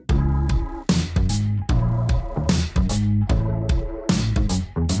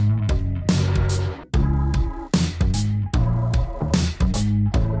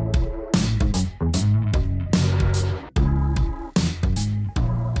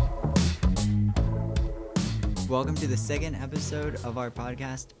Welcome to the second episode of our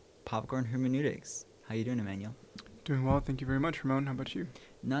podcast, Popcorn Hermeneutics. How you doing, Emmanuel? Doing well, thank you very much, Ramon. How about you?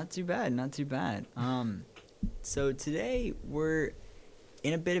 Not too bad, not too bad. So today we're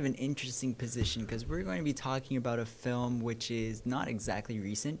in a bit of an interesting position because we're going to be talking about a film which is not exactly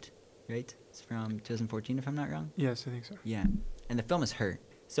recent, right? It's from 2014, if I'm not wrong. Yes, I think so. Yeah, and the film is Her.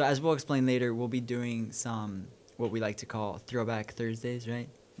 So as we'll explain later, we'll be doing some what we like to call Throwback Thursdays, right?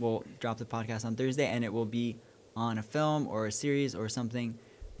 We'll drop the podcast on Thursday, and it will be on a film or a series or something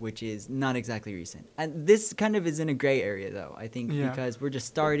which is not exactly recent. And this kind of is in a gray area, though, I think, because we're just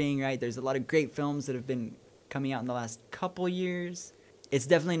starting, right? There's a lot of great films that have been coming out in the last couple years. It's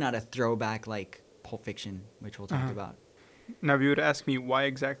definitely not a throwback like Pulp Fiction, which we'll talk about. Now, if you would ask me why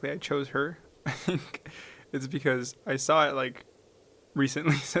exactly I chose Her, I think it's because I saw it, like,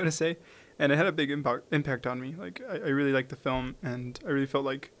 recently, so to say, and it had a big impact on me. Like, I really liked the film, and I really felt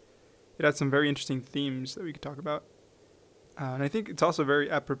like it had some very interesting themes that we could talk about. And I think it's also very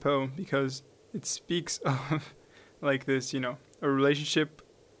apropos because it speaks of, like, this, a relationship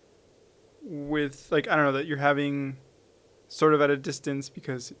with, like, I don't know, that you're having sort of at a distance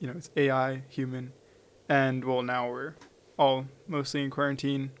because, it's AI, human, and, well, now we're all mostly in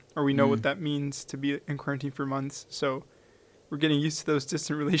quarantine, or we know what that means to be in quarantine for months, so we're getting used to those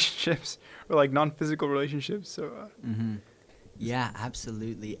distant relationships, or, like, non-physical relationships, so... Yeah,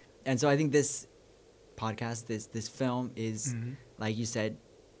 absolutely. And so I think this podcast, this film is, like you said,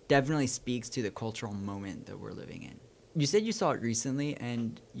 definitely speaks to the cultural moment that we're living in. You said you saw it recently,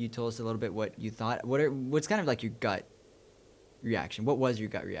 and you told us a little bit what you thought. What's kind of like your gut reaction? What was your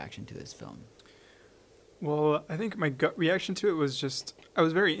gut reaction to this film? Well, I think my gut reaction to it was just, I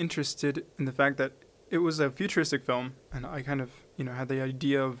was very interested in the fact that it was a futuristic film, and I kind of, had the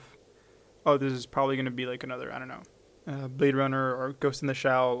idea of, oh, this is probably going to be like another, I don't know, Blade Runner or Ghost in the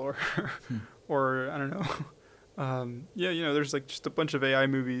Shell or, or I don't know. There's like just a bunch of AI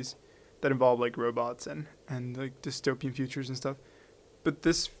movies that involve like robots and like dystopian futures and stuff. But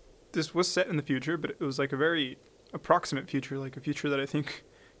this was set in the future, but it was like a very approximate future, like a future that I think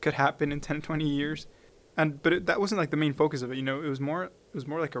could happen in 10, 20 years. But that wasn't like the main focus of it, it was more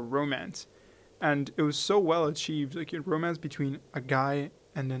like a romance. And it was so well achieved, like a romance between a guy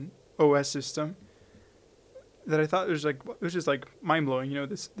and an OS system, that I thought it was just like mind blowing.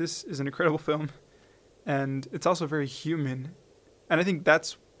 This is an incredible film, and it's also very human, and I think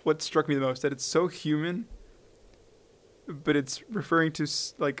that's what struck me the most, that it's so human, but it's referring to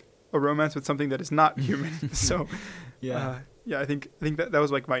like a romance with something that is not human. So, I think that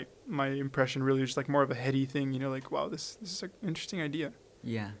was like my impression. Really, just like more of a heady thing. Like, wow, this is an interesting idea.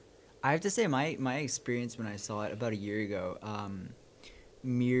 Yeah, I have to say my experience when I saw it about a year ago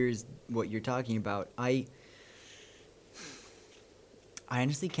mirrors what you're talking about. I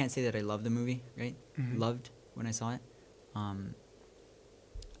honestly can't say that I love the movie, right? Loved when I saw it.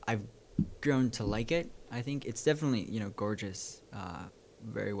 I've grown to like it. I think it's definitely, gorgeous,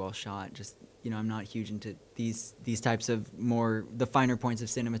 very well shot. Just, I'm not huge into these types of more the finer points of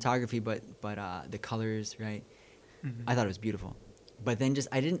cinematography, but the colors, right? I thought it was beautiful. But then just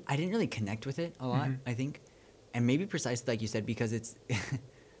I didn't really connect with it a lot, I think. And maybe precisely like you said, because it's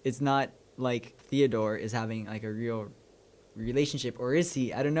it's not like Theodore is having like a real relationship, or is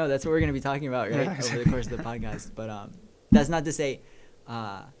he? I don't know. That's what we're going to be talking about, right? Yeah, exactly. Over the course of the podcast. But that's not to say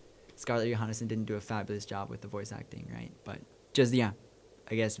Scarlett Johansson didn't do a fabulous job with the voice acting, right? But just, I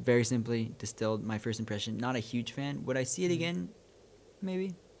guess very simply distilled my first impression. Not a huge fan. Would I see it again?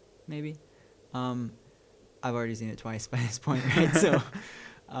 Maybe. I've already seen it twice by this point, right? So,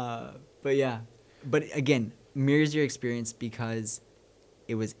 but yeah. But again, mirrors your experience because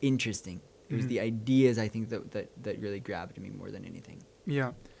it was interesting. It was the ideas, I think, that really grabbed me more than anything.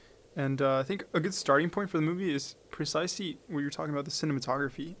 Yeah. And I think a good starting point for the movie is precisely what you're talking about, the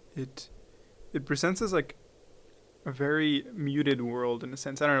cinematography. It presents as like a very muted world in a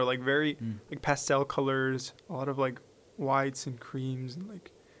sense. I don't know, like very like pastel colors, a lot of like whites and creams, and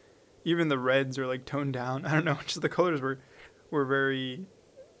like even the reds are like toned down. I don't know, just the colors were very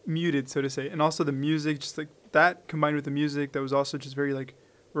muted, so to say. And also the music, just like that combined with the music that was also just very like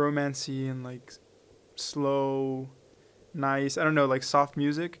romancy and like slow, nice, I don't know, like soft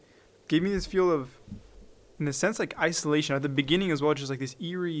music, gave me this feel of, in a sense, like isolation at the beginning as well. Just like this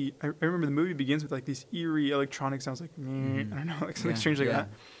eerie, I remember the movie begins with like these eerie electronic sounds, like I don't know, like something strange like that,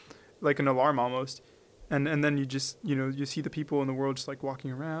 like an alarm almost. And then you just, you see the people in the world just like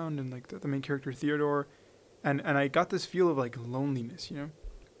walking around, and like the main character Theodore, and I got this feel of like loneliness,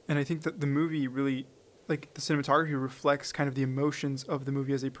 and I think that the movie really, like the cinematography reflects kind of the emotions of the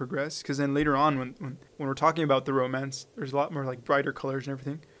movie as they progress. Because then later on, when we're talking about the romance, there's a lot more like brighter colors and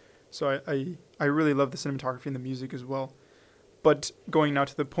everything. So I really love the cinematography and the music as well. But going now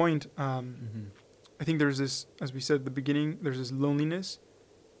to the point, Mm-hmm. I think there's this, as we said at the beginning, there's this loneliness,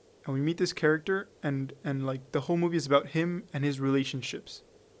 and we meet this character, and like the whole movie is about him and his relationships.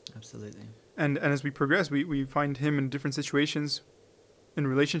 Absolutely. And as we progress, we find him in different situations, in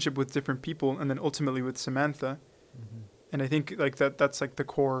relationship with different people, and then ultimately with Samantha. Mm-hmm. And I think like that's like the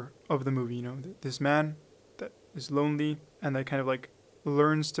core of the movie. You know, this man that is lonely and that kind of like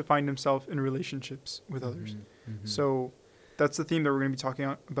learns to find himself in relationships with others. Mm-hmm. Mm-hmm. So that's the theme that we're going to be talking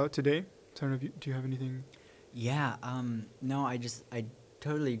about today. So I don't know if do you have anything? Yeah. No, I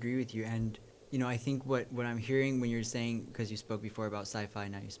totally agree with you, and I think what I'm hearing when you're saying, because you spoke before about sci-fi,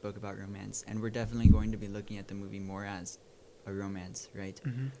 now you spoke about romance, and we're definitely going to be looking at the movie more as a romance, right?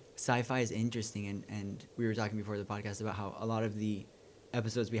 Mm-hmm. Sci-fi is interesting, and we were talking before the podcast about how a lot of the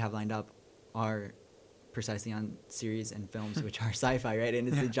episodes we have lined up are precisely on series and films which are sci-fi, right? And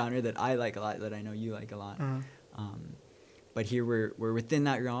it's Yeah. a genre that I like a lot, that I know you like a lot. Uh, Um, but here we're within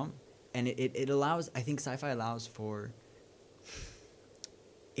that realm, and it allows, I think sci-fi allows for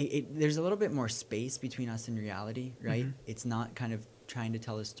there's a little bit more space between us and reality, right? Mhm. It's not kind of trying to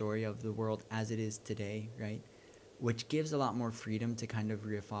tell a story of the world as it is today, right? Which gives a lot more freedom to kind of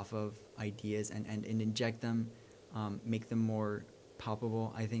riff off of ideas and inject them, make them more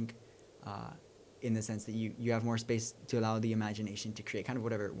palpable, I think, in the sense that you have more space to allow the imagination to create kind of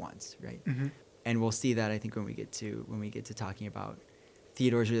whatever it wants, right? Mm-hmm. And we'll see that, I think, when we get to talking about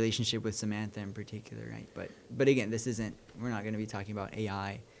Theodore's relationship with Samantha in particular, right? But again, we're not going to be talking about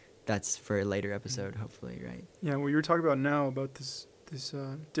AI. That's for a later episode, hopefully, right? Yeah, what you were talking about now about this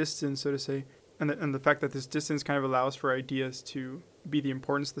distance, so to say, and the fact that this distance kind of allows for ideas to be the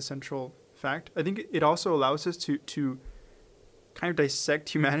importance, the central fact. I think it also allows us to kind of dissect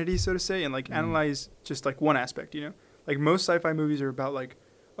humanity, so to say, and like analyze just like one aspect. You know, like most sci-fi movies are about like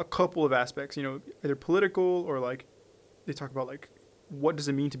a couple of aspects. You know, either political or like they talk about like what does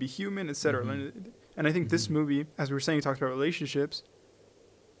it mean to be human, etc. Mm-hmm. And I think this Mm-hmm. movie, as we were saying, talks about relationships.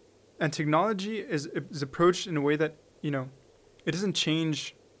 And technology is approached in a way that, you know, it doesn't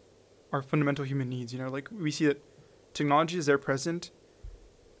change our fundamental human needs. You know, like we see that technology is there present,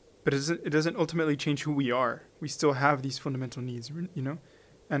 but it doesn't ultimately change who we are. We still have these fundamental needs, you know,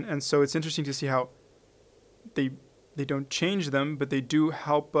 and so it's interesting to see how they they don't change them, but they do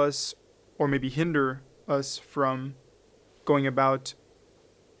help us or maybe hinder us from going about,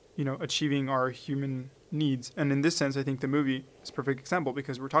 you know, achieving our human needs. And in this sense, I think the movie is a perfect example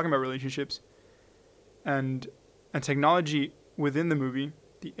because we're talking about relationships and technology within the movie,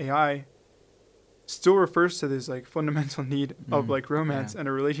 the AI still refers to this like fundamental need of like romance Yeah. and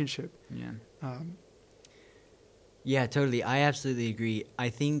a relationship. Yeah. Um, Yeah, totally. I absolutely agree. I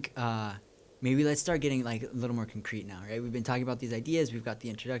think maybe let's start getting like a little more concrete now, right? We've been talking about these ideas. We've got the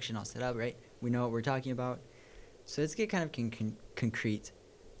introduction all set up, right? We know what we're talking about. So let's get kind of concrete.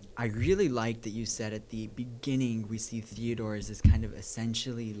 I really like that you said at the beginning we see Theodore as this kind of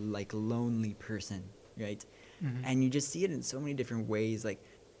essentially like lonely person, right? mm-hmm. And you just see it in so many different ways. Like,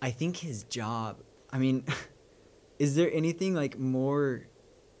 I think his job, I mean, is there anything like more,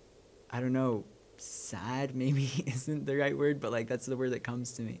 I don't know, sad maybe isn't the right word, but like that's the word that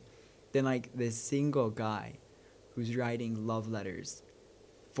comes to me, than like this single guy who's writing love letters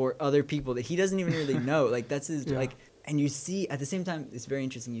for other people that he doesn't even really know. Like that's his Yeah. like, and you see at the same time, it's very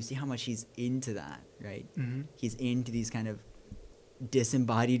interesting. You see how much he's into that, right? Mm-hmm. He's into these kind of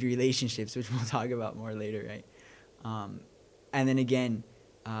disembodied relationships, which we'll talk about more later, right? And then again,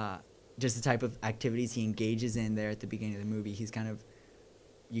 just the type of activities he engages in there at the beginning of the movie. He's kind of,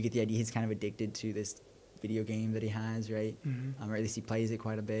 you get the idea, he's kind of addicted to this video game that he has, right? Mm-hmm. Or at least he plays it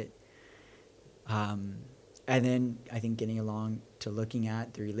quite a bit. And then I think getting along to looking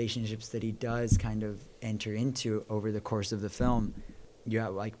at the relationships that he does kind of enter into over the course of the film.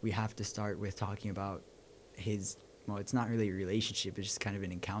 We have to start with talking about his, well, it's not really a relationship, it's just kind of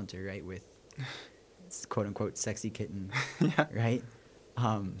an encounter, right, with quote unquote sexy kitten, Yeah. right?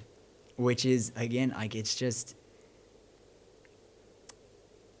 Which is, again, like it's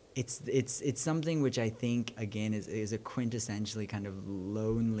something which I think, again, is a quintessentially kind of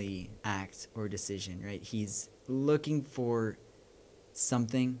lonely act or decision, right? He's looking for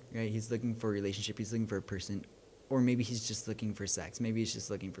something, right? He's looking for a relationship, he's looking for a person, or maybe he's just looking for sex, maybe he's just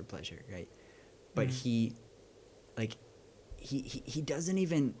looking for pleasure, right? But Mm-hmm. he doesn't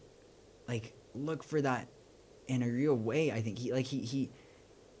even like look for that in a real way. I think he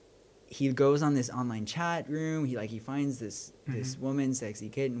goes on this online chat room. He finds this Mm-hmm. woman, sexy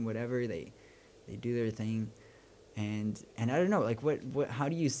kitten, whatever. They do their thing, and I don't know, like what how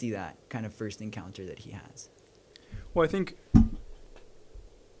do you see that kind of first encounter that he has? Well, I think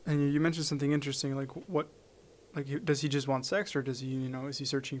And you mentioned something interesting, like does he just want sex, or does he, is he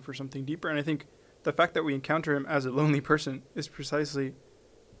searching for something deeper? And I think the fact that we encounter him as a lonely person is precisely,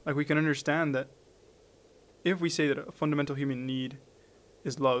 like, we can understand that if we say that a fundamental human need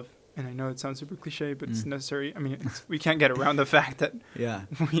is love, and I know it sounds super cliche, but it's necessary. I mean, we can't get around the fact that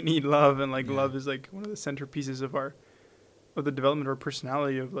we need love, and love is like one of the centerpieces of the development of our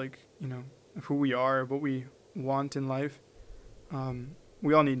personality, of of who we are, of what we want in life.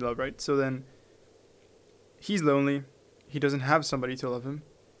 We all need love, right? So then he's lonely. He doesn't have somebody to love him.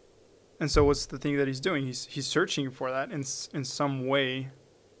 And so what's the thing that he's doing? He's searching for that in some way,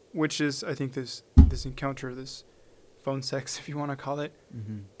 which is, I think, this encounter, this phone sex, if you want to call it,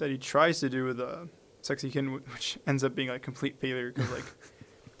 that he tries to do with Sexy Kitten, which ends up being a complete failure because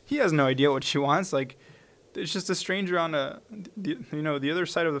he has no idea what she wants. Like, it's just a stranger on the other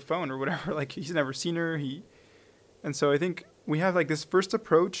side of the phone or whatever. Like, he's never seen her. And so I think we have this first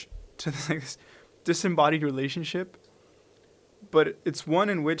approach to this disembodied relationship, but it's one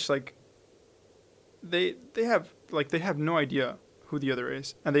in which they have no idea who the other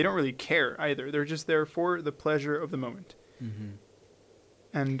is, and they don't really care either. They're just there for the pleasure of the moment.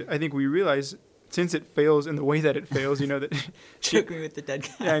 And I think we realize, since it fails in the way that it fails, that choke me with the dead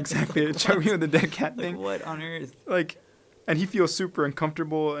cat. Yeah, exactly. Choke me with the dead cat thing. What on earth? And he feels super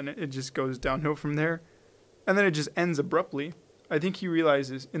uncomfortable, and it just goes downhill from there. And then it just ends abruptly. I think he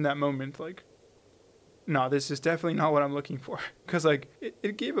realizes in that moment, no, this is definitely not what I'm looking for. Because,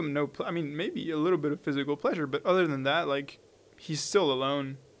 it gave him maybe a little bit of physical pleasure, but other than that, he's still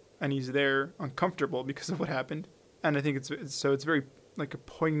alone, and he's there uncomfortable because of what happened. And I think it's very, a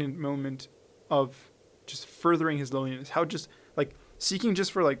poignant moment of just furthering his loneliness. How just, seeking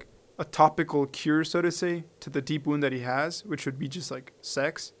just for, a topical cure, so to say, to the deep wound that he has, which would be just,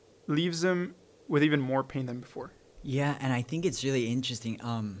 sex, leaves him with even more pain than before. Yeah, and I think it's really interesting.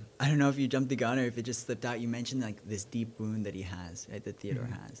 I don't know if you jumped the gun or if it just slipped out. You mentioned this deep wound that he has, right, that Theodore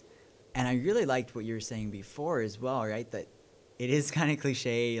has. And I really liked what you were saying before as well, right, that it is kind of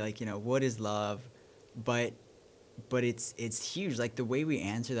cliche, what is love? But it's huge. The way we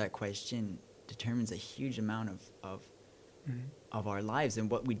answer that question determines a huge amount of our lives and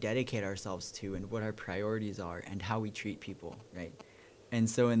what we dedicate ourselves to and what our priorities are and how we treat people, right? And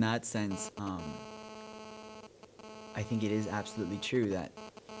so in that sense, I think it is absolutely true that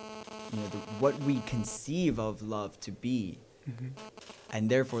what we conceive of love to be, and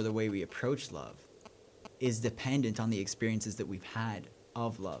therefore the way we approach love, is dependent on the experiences that we've had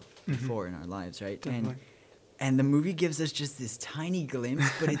of love before in our lives, right? Definitely. And the movie gives us just this tiny glimpse,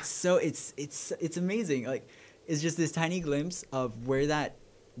 but it's amazing. It's just this tiny glimpse of where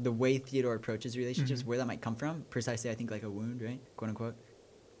the way Theodore approaches relationships, where that might come from. Precisely, I think, a wound, right? Quote unquote.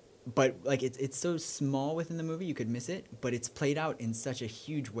 But it's so small within the movie you could miss it, but it's played out in such a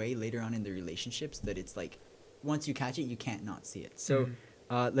huge way later on in the relationships that it's once you catch it, you can't not see it. So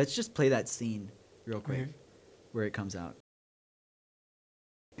let's just play that scene real quick where it comes out.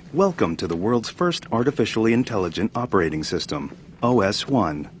 Welcome to the world's first artificially intelligent operating system,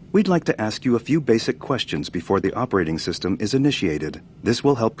 OS1. We'd like to ask you a few basic questions before the operating system is initiated. This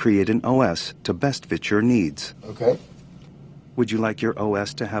will help create an OS to best fit your needs. Okay. Would you like your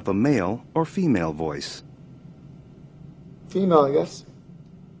OS to have a male or female voice? Female, I guess.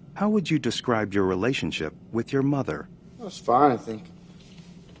 How would you describe your relationship with your mother? That was fine, I think.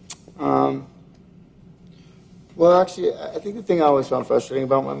 Well, actually, I think the thing I always found frustrating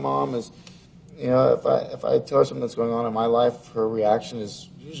about my mom is, if I tell her something that's going on in my life, her reaction is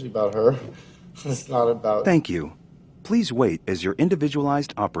usually about her. It's not about... Thank you. Please wait as your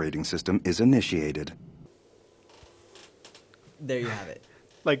individualized operating system is initiated. There you have it.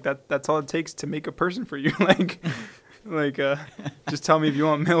 That's all it takes to make a person for you. Just tell me if you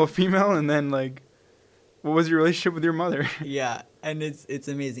want male or female, and then, what was your relationship with your mother? Yeah, and it's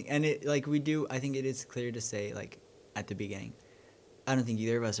amazing. And I think it is clear to say, at the beginning, I don't think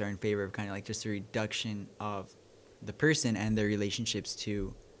either of us are in favor of kind of just a reduction of the person and their relationships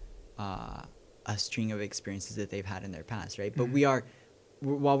to a string of experiences that they've had in their past, right? But we are,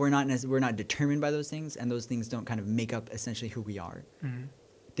 while we're not determined by those things, and those things don't kind of make up essentially who we are,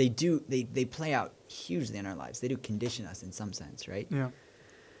 they play out hugely in our lives. They do condition us in some sense, right? Yeah.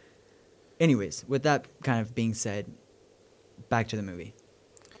 Anyways, with that kind of being said, back to the movie.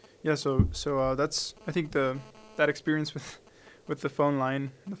 Yeah, so that's, I think, that experience with the phone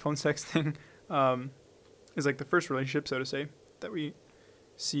line, the phone sex thing, is the first relationship, so to say, that we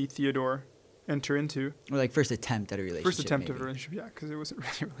see Theodore enter into. Or first attempt at a relationship. First attempt maybe. at a relationship, yeah, because it wasn't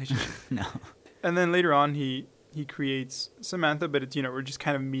really a relationship. No. And then later on, he creates Samantha, but it's, we're just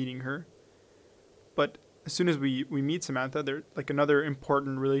kind of meeting her. But as soon as we meet Samantha, there like another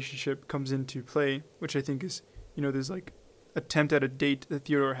important relationship comes into play, which I think is, there's like attempt at a date that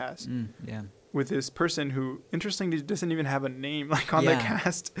Theodore has Yeah. with this person who, interestingly, doesn't even have a name like on the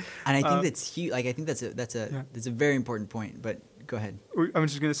cast. And I think that's huge. Like I think that's a very important point. But go ahead. I'm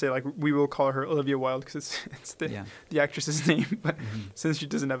just gonna say, like, we will call her Olivia Wilde because it's the actress's name. But since she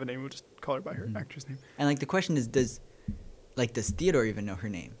doesn't have a name, we'll just call her by her actress name. And like the question is, does Theodore even know her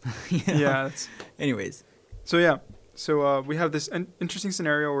name? Yeah. Anyways. So we have this interesting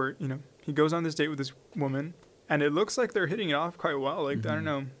scenario where he goes on this date with this woman, and it looks like they're hitting it off quite well. Like I don't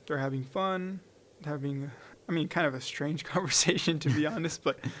know, they're having fun, kind of a strange conversation to be honest,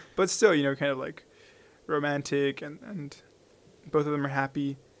 but still, kind of like romantic, and both of them are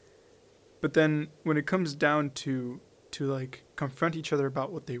happy. But then when it comes down to like confront each other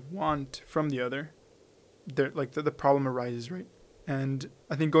about what they want from the other, the problem arises, right? And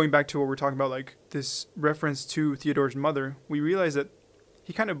I think going back to what we're talking about, like this reference to Theodore's mother, we realize that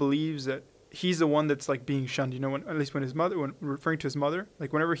he kind of believes that he's the one that's like being shunned. At least when referring to his mother,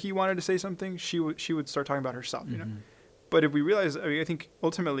 like whenever he wanted to say something, she would start talking about herself. But if we realize, I think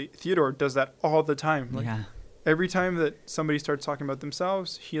ultimately Theodore does that all the time. Like, every time that somebody starts talking about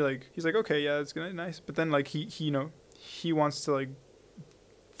themselves, he's like, okay, yeah, it's gonna be nice. But then like he wants to like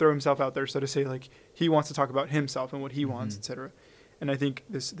throw himself out there, so to say, like he wants to talk about himself and what he wants, etc. And I think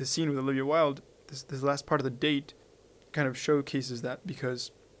this scene with Olivia Wilde, this last part of the date, kind of showcases that,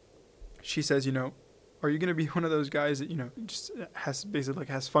 because she says, are you gonna be one of those guys that just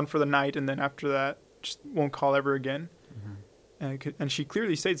has fun for the night, and then after that just won't call ever again? And she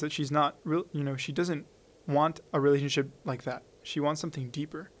clearly states that she's not real. She doesn't want a relationship like that. She wants something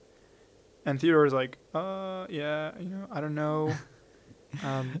deeper. And Theodore is like, yeah, I don't know.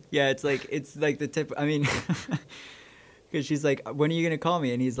 Yeah, it's like the tip. I mean, because she's like, when are you gonna call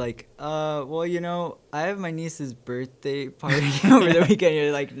me? And he's like, well, I have my niece's birthday party over the weekend.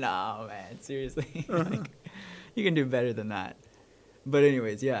 You're like, no, man, seriously, like, you can do better than that. But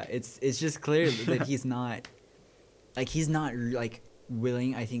anyways, yeah, it's just clear that he's not like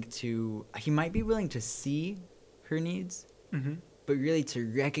willing. I think he might be willing to see her needs, but really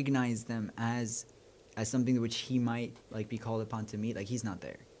to recognize them as something which he might like be called upon to meet. Like he's not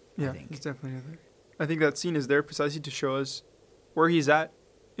there. Yeah, I think. He's definitely not there. I think that scene is there precisely to show us where he's at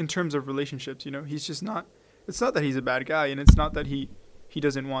in terms of relationships. He's just not. It's not that he's a bad guy, and it's not that he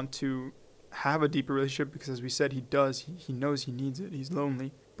doesn't want to have a deeper relationship, because as we said, he does. He knows he needs it. He's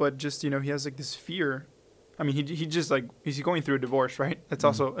lonely, but just he has like this fear. I mean, he just like he's going through a divorce, right? That's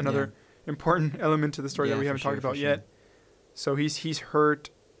also another important element to the story that we haven't talked about yet. So he's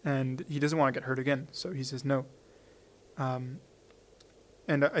hurt, and he doesn't want to get hurt again. So he says no. And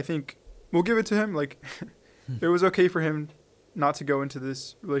I think we'll give it to him. Like, it was okay for him not to go into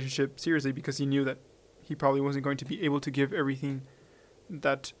this relationship seriously, because he knew that he probably wasn't going to be able to give everything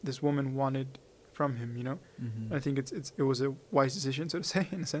that this woman wanted from him, I think it was a wise decision, so to say,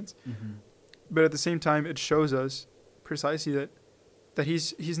 in a sense. But at the same time, it shows us precisely that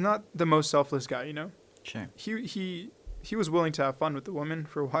he's not the most selfless guy, Sure. He was willing to have fun with the woman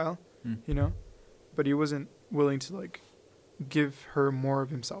for a while, but he wasn't willing to like give her more of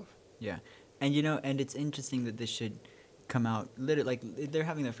himself. Yeah. And and it's interesting that this should come out literally, like they're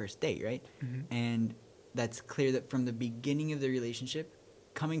having their first date, right? And that's clear that from the beginning of the relationship,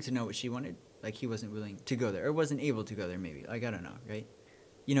 coming to know what she wanted, like he wasn't willing to go there, or wasn't able to go there, maybe. Like, I don't know, right?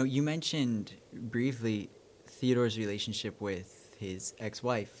 You mentioned briefly Theodore's relationship with his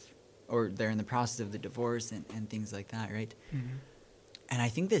ex-wife, or they're in the process of the divorce and things like that, right? And I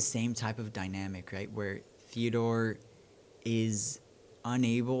think the same type of dynamic, right, where Theodore is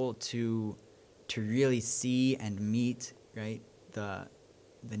unable to really see and meet, right, the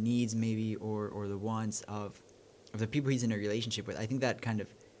needs maybe or the wants of the people he's in a relationship with. I think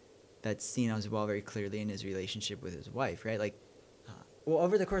that's seen as well very clearly in his relationship with his wife, right? Like,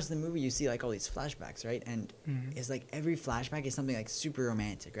 over the course of the movie, you see like all these flashbacks, right? And it's like every flashback is something like super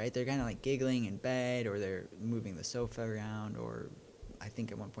romantic, right? They're kind of like giggling in bed, or they're moving the sofa around, or I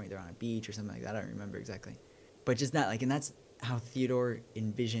think at one point they're on a beach or something like that. I don't remember exactly, but just that, like, and that's how Theodore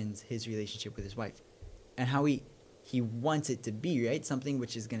envisions his relationship with his wife, and how he wants it to be, right? Something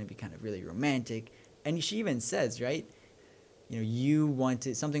which is going to be kind of really romantic. And she even says, right, you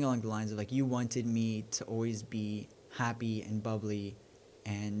wanted something along the lines of like, you wanted me to always be happy and bubbly,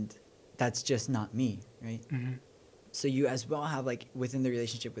 and that's just not me, right? So you as well have like within the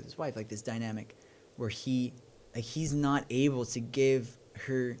relationship with his wife, like this dynamic where he's not able to give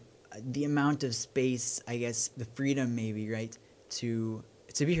her the amount of space, I guess, the freedom maybe, right, to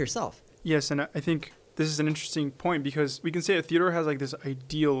be herself. Yes, and I think this is an interesting point, because we can say that Theodore has like this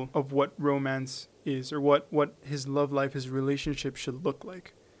ideal of what romance is, or what his love life, his relationship should look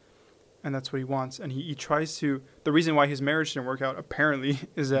like. And that's what he wants. And he tries to, the reason why his marriage didn't work out, apparently,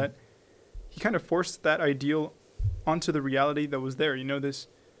 is that he kind of forced that ideal onto the reality that was there. You know,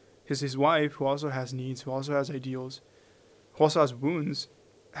 his wife, who also has needs, who also has ideals, who also has wounds,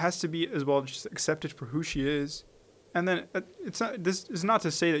 has to be as well just accepted for who she is. And then this is not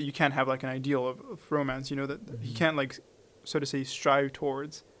to say that you can't have like an ideal of romance, you know, that he can't like, so to say, strive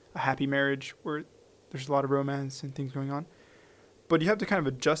towards a happy marriage where there's a lot of romance and things going on. But you have to kind of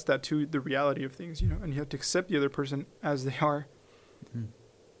adjust that to the reality of things, you know, and you have to accept the other person as they are. Mm-hmm.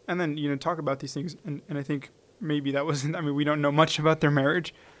 And then, you know, talk about these things. And I think maybe that wasn't, I mean, we don't know much about their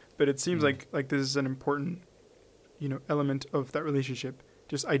marriage, but it seems like this is an important, you know, element of that relationship,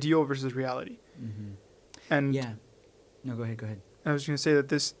 just ideal versus reality. Mm-hmm. And yeah, no, go ahead. I was going to say that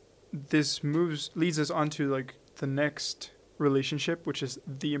this leads us on to like the next relationship, which is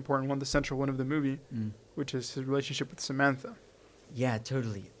the important one, the central one of the movie, which is his relationship with Samantha. Yeah,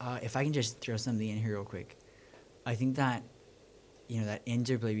 totally. If I can just throw something in here real quick, I think that, you know, that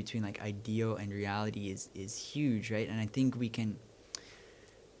interplay between like ideal and reality is huge, right? And I think we can,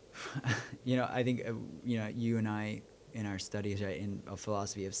 you know, I think, you know, you and I in our studies, right, in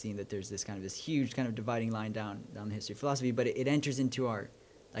philosophy have seen that there's this huge kind of dividing line down the history of philosophy, but it enters into our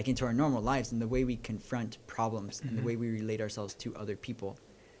normal lives and the way we confront problems and the way we relate ourselves to other people.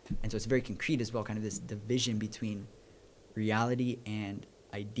 And so it's very concrete as well, kind of this division between reality and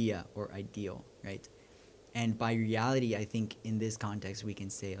idea or ideal, right? And by reality, I think in this context we can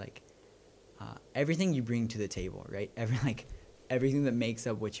say like everything you bring to the table, right? Everything that makes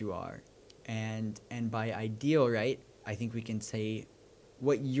up what you are. And by ideal, right, I think we can say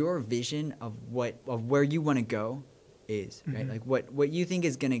what your vision of where you want to go is, right? Like what you think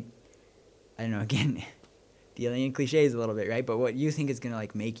is gonna, I don't know, again, dealing in cliches a little bit, right? But what you think is gonna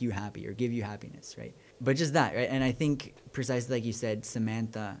like make you happy or give you happiness, right? But just that, right? And I think precisely like you said,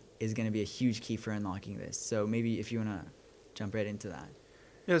 Samantha is gonna be a huge key for unlocking this. So maybe if you wanna jump right into that.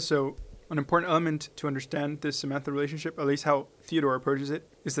 Yeah. So an important element to understand this Samantha relationship, at least how Theodore approaches it,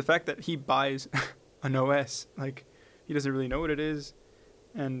 is the fact that he buys an OS. Like he doesn't really know what it is,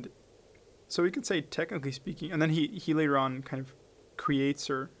 and so we could say, technically speaking, and then he later on kind of creates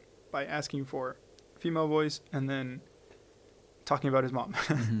her by asking for a female voice and then talking about his mom.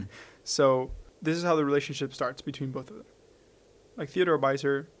 Mm-hmm. So this is how the relationship starts between both of them. Like Theodore buys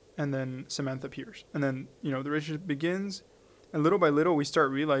her, and then Samantha appears, and then, you know, the relationship begins, and little by little we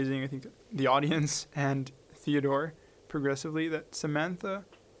start realizing, I think, the audience and Theodore progressively, that Samantha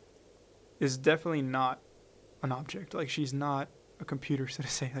is definitely not an object. Like she's not a computer, so to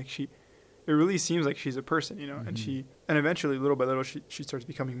say. Like it really seems like she's a person, you know, and eventually, little by little, she starts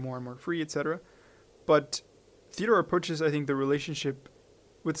becoming more and more free, etc. But Theodore approaches, I think, the relationship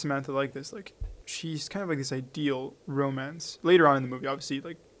with Samantha like this. Like, she's kind of like this ideal romance. Later on in the movie, obviously,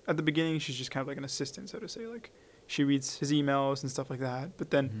 like, at the beginning, she's just kind of like an assistant, so to say. Like, she reads his emails and stuff like that. But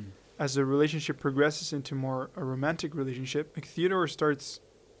then, as the relationship progresses into more a romantic relationship, like, Theodore starts,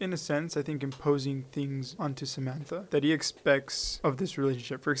 in a sense, I think, imposing things onto Samantha that he expects of this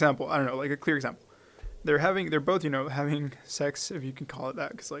relationship. For example, I don't know, like a clear example. They're both, you know, having sex, if you can call it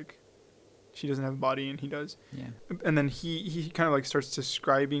that, because, like, she doesn't have a body and he does. Yeah. And then he kind of, like, starts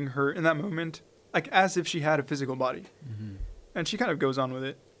describing her in that moment, like, as if she had a physical body. Mm-hmm. And she kind of goes on with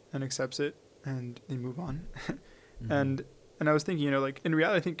it and accepts it, and they move on. And I was thinking, you know, like, in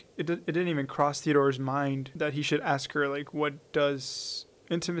reality, I think it didn't even cross Theodore's mind that he should ask her, like, what does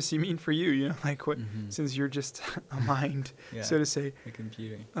intimacy mean for you, you know, like what, since you're just a mind, so to say, a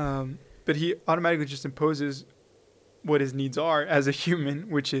computer. But he automatically just imposes what his needs are as a human,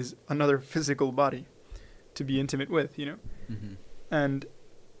 which is another physical body to be intimate with, you know. And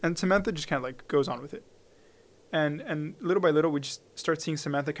Samantha just kind of like goes on with it, and little by little we just start seeing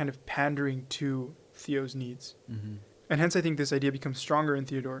Samantha kind of pandering to Theo's needs, and hence I think this idea becomes stronger in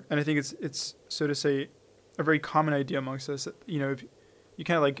Theodore. And I think it's so to say a very common idea amongst us that, you know, if you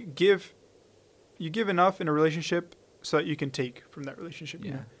kind of like give enough in a relationship so that you can take from that relationship.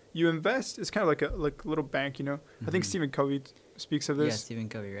 You know? You invest. It's kind of like a little bank, you know. I think Stephen Covey speaks of this. Yeah, Stephen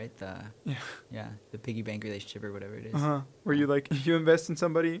Covey, right? The piggy bank relationship or whatever it is. Where you invest in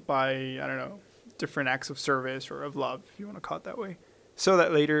somebody by, I don't know, different acts of service or of love, if you want to call it that way, so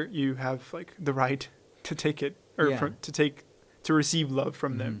that later you have like the right to take it or to receive love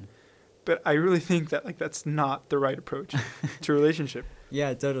from them. But I really think that like that's not the right approach to a relationship.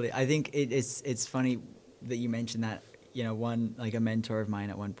 Yeah, totally. I think it's funny that you mentioned that. You know, a mentor of mine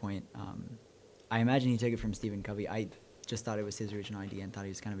at one point, I imagine he took it from Stephen Covey. I just thought it was his original idea and thought he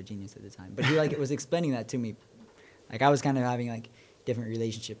was kind of a genius at the time. But he was explaining that to me. Like I was kind of having like, different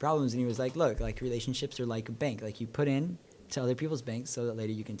relationship problems, and he was like, look, like relationships are like a bank. Like you put in to other people's banks so that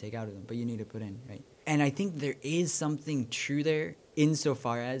later you can take out of them, but you need to put in, right? And I think there is something true there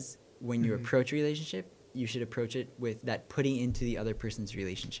insofar as when you approach a relationship, you should approach it with that putting into the other person's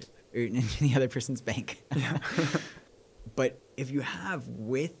relationship or into the other person's bank. Yeah. But if you have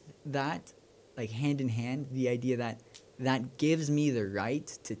with that, like hand in hand, the idea that that gives me the right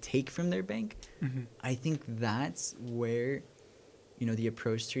to take from their bank, I think that's where, you know, the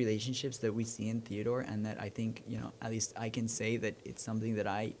approach to relationships that we see in Theodore, and that I think, you know, at least I can say that it's something that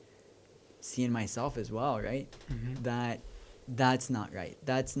I see in myself as well, right? That's not right.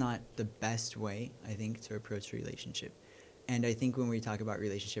 That's not the best way, I think, to approach a relationship. And I think when we talk about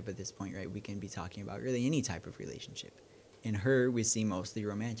relationship at this point, right, we can be talking about really any type of relationship. In her, we see mostly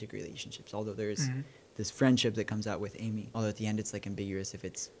romantic relationships, although there's this friendship that comes out with Amy. Although at the end, it's like ambiguous if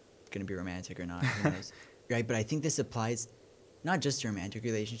it's going to be romantic or not. Who knows? Right? But I think this applies not just to romantic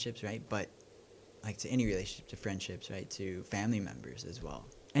relationships, right? But like to any relationship, to friendships, right? To family members as well.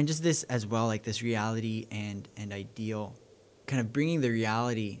 And just this as well, like this reality and ideal, kind of bringing the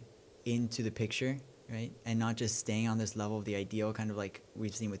reality into the picture, right? And not just staying on this level of the ideal, kind of like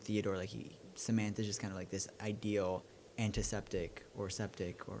we've seen with Theodore, like Samantha's just kind of like this ideal antiseptic or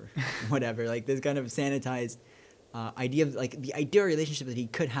septic or whatever, like this kind of sanitized idea of like the ideal relationship that he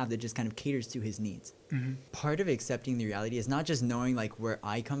could have that just kind of caters to his needs. Part of accepting the reality is not just knowing like where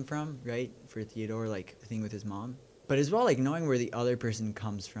I come from, right? For Theodore, like the thing with his mom, but as well like knowing where the other person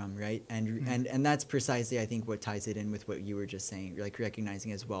comes from, right? And that's precisely, I think, what ties it in with what you were just saying, like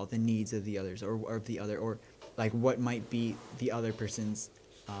recognizing as well the needs of the others or of the other, or like what might be the other person's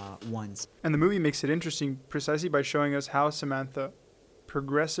wants. And the movie makes it interesting precisely by showing us how Samantha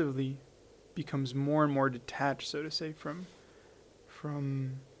progressively becomes more and more detached, so to say,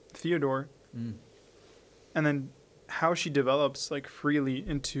 from Theodore. And then how she develops like freely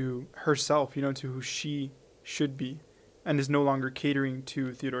into herself, you know, to who she should be, and is no longer catering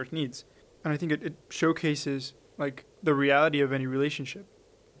to Theodore's needs. And I think it showcases like the reality of any relationship,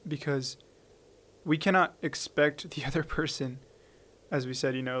 because we cannot expect the other person, as we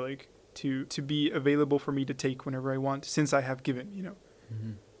said, you know, like to be available for me to take whenever I want, since I have given, you know.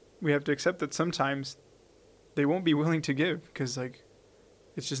 We have to accept that sometimes they won't be willing to give because like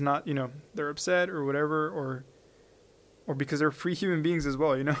it's just not, you know, they're upset or whatever, or because they're free human beings as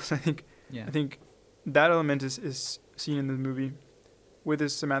well, you know. So I think that element is seen in the movie, with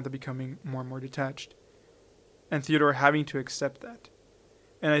this Samantha becoming more and more detached and Theodore having to accept that.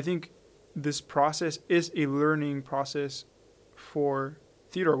 And I think this process is a learning process for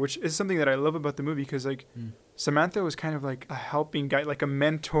Theodore, which is something that I love about the movie, because like Samantha was kind of like a helping guide, like a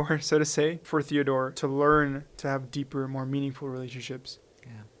mentor, so to say, for Theodore to learn to have deeper, more meaningful relationships.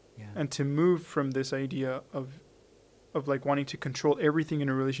 And to move from this idea of like wanting to control everything in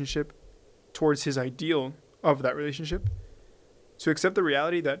a relationship towards his ideal of that relationship, to accept the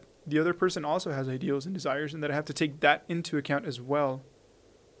reality that the other person also has ideals and desires, and that I have to take that into account as well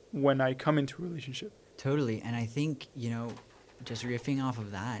when I come into a relationship. Totally. And I think, you know, just riffing off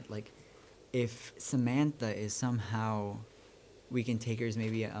of that, like if Samantha is somehow, we can take her as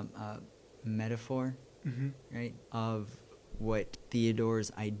maybe a metaphor, right, of what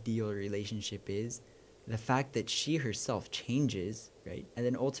Theodore's ideal relationship is, the fact that she herself changes, right, and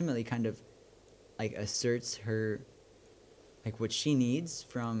then ultimately kind of like asserts her, like what she needs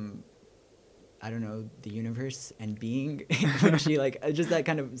from, I don't know, the universe and being, when she like, just that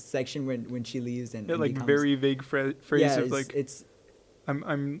kind of section when she leaves and like becomes, very vague phrase of like, it's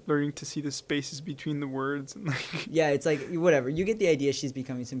I'm learning to see the spaces between the words. And like it's like whatever. You get the idea. She's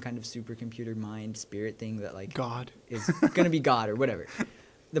becoming some kind of supercomputer mind spirit thing that like God is going to be God or whatever.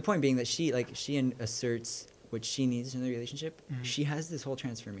 The point being that she asserts what she needs in the relationship. She has this whole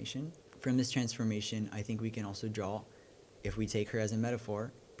transformation. From this transformation, I think we can also draw, if we take her as a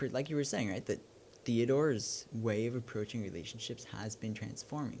metaphor, like you were saying, right, that Theodore's way of approaching relationships has been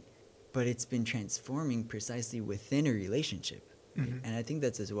transforming. But it's been transforming precisely within a relationship. And I think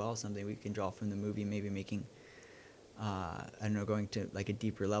that's as well something we can draw from the movie, maybe making, I don't know, going to like a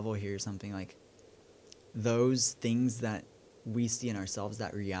deeper level here, something like those things that we see in ourselves,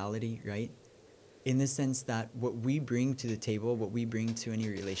 that reality, right? In the sense that what we bring to the table, what we bring to any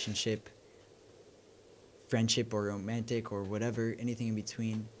relationship, friendship or romantic or whatever, anything in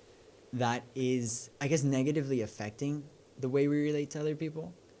between, that is, I guess, negatively affecting the way we relate to other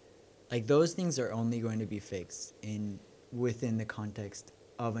people. Like those things are only going to be fixed within the context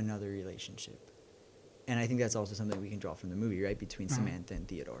of another relationship. And I think that's also something we can draw from the movie, right, between Samantha and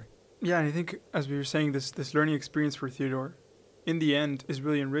Theodore. Yeah, and I think, as we were saying, this learning experience for Theodore, in the end, is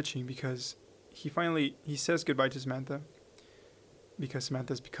really enriching, because he says goodbye to Samantha, because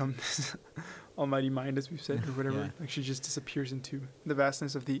Samantha's become this almighty mind, as we've said, or whatever. Yeah. Like she just disappears into the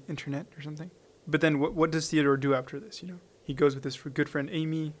vastness of the internet or something. But then what does Theodore do after this? You know, he goes with his good friend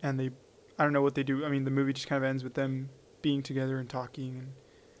Amy, and I don't know what they do. I mean, the movie just kind of ends with them being together and talking, and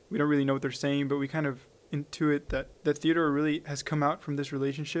we don't really know what they're saying, but we kind of intuit that Theodore really has come out from this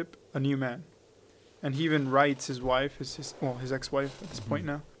relationship a new man. And he even writes his wife, his ex-wife at this point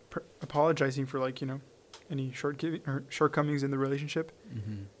now, apologizing for, like, you know, any shortcomings in the relationship.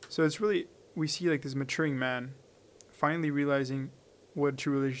 Mm-hmm. So it's really, we see like this maturing man finally realizing what a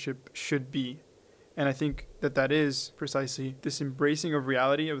true relationship should be. And I think that is precisely this embracing of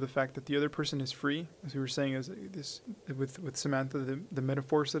reality, of the fact that the other person is free, as we were saying, as this with Samantha, the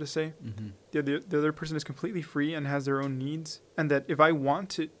metaphor, so to say. Mm-hmm. The other person is completely free and has their own needs, and that if I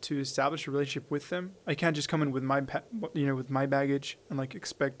want to establish a relationship with them, I can't just come in with my baggage and like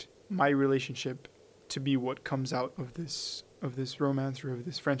expect my relationship to be what comes out of this romance or of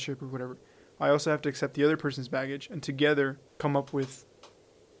this friendship or whatever. I also have to accept the other person's baggage and together come up with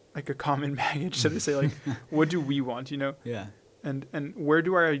like a common baggage, so to say, like, what do we want, you know? Yeah. And where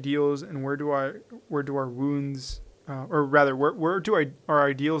do our ideals and where do our wounds, or rather, where do our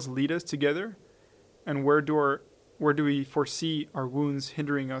ideals lead us together, and where do we foresee our wounds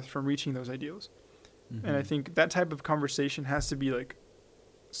hindering us from reaching those ideals? Mm-hmm. And I think that type of conversation has to be like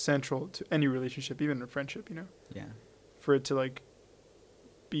central to any relationship, even a friendship, you know? Yeah. For it to like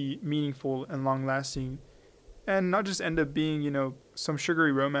be meaningful and long lasting. And not just end up being, you know, some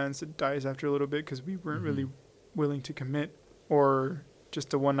sugary romance that dies after a little bit because we weren't really willing to commit, or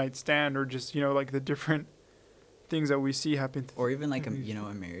just a one-night stand, or just, you know, like the different things that we see happen. Or even like a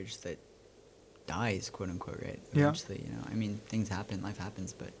marriage that dies, quote unquote, right? Yeah. Eventually, you know, I mean, things happen, life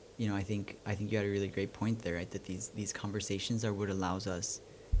happens, but you know, I think you had a really great point there, right? That these conversations are what allows us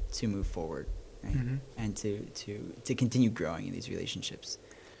to move forward, right? Mm-hmm. And to continue growing in these relationships.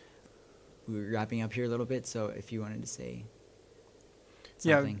 We're wrapping up here a little bit, so if you wanted to say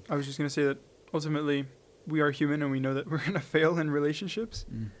something. Yeah, I was just going to say that ultimately we are human and we know that we're going to fail in relationships.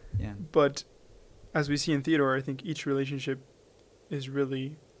 Yeah. But as we see in Theodore, I think each relationship is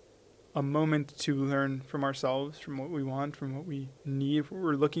really a moment to learn from ourselves, from what we want, from what we need, what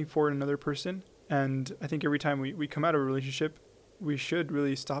we're looking for in another person. And I think every time we come out of a relationship, we should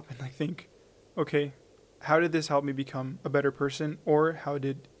really stop and like think, okay, how did this help me become a better person? Or how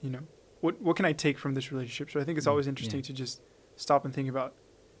did, you know, what can I take from this relationship? So I think it's always interesting to just stop and think about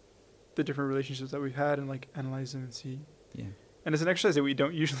the different relationships that we've had and like analyze them and see. Yeah. And it's an exercise that we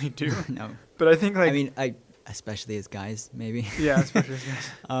don't usually do. No. But I think like... I mean, especially as guys, maybe. Yeah, especially as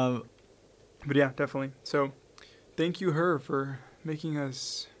guys. But yeah, definitely. So thank you, her, for making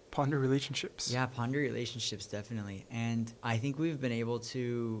us ponder relationships. Yeah, ponder relationships, definitely. And I think we've been able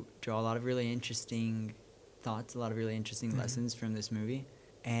to draw a lot of really interesting thoughts, a lot of really interesting lessons from this movie.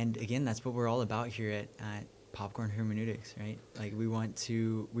 And again, that's what we're all about here at Popcorn Hermeneutics, right? Like we want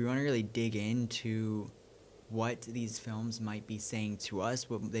to really dig into what these films might be saying to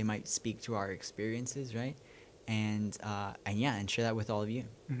us, what they might speak to our experiences, right? And share that with all of you.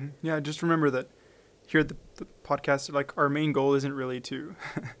 Mm-hmm. Yeah, just remember that here at the podcast, like our main goal isn't really to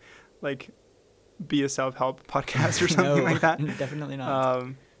like be a self-help podcast or something like that. Definitely not.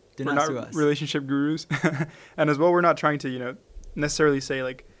 We're not relationship gurus. And as well, we're not trying to, you know, necessarily say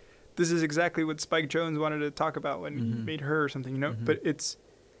like, this is exactly what Spike Jonze wanted to talk about when he made Her or something, you know, but it's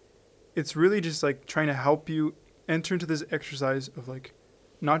really just like trying to help you enter into this exercise of like,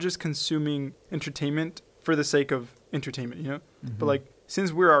 not just consuming entertainment for the sake of entertainment, you know, but like,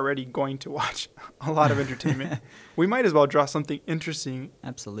 since we're already going to watch a lot of entertainment, we might as well draw something interesting,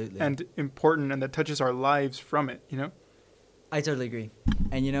 absolutely, and important, and that touches our lives from it, you know? I totally agree.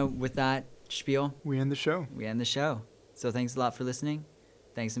 And you know, with that spiel, we end the show. So thanks a lot for listening.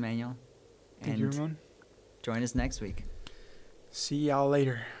 Thanks, Emmanuel. Thank you, Ramon. Join us next week. See y'all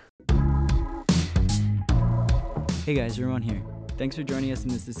later. Hey guys, Ramon here. Thanks for joining us in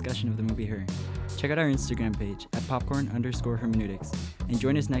this discussion of the movie Her. Check out our Instagram page at popcorn_hermeneutics and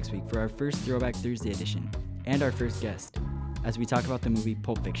join us next week for our first Throwback Thursday edition and our first guest as we talk about the movie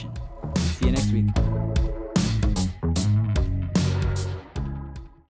Pulp Fiction. See you next week.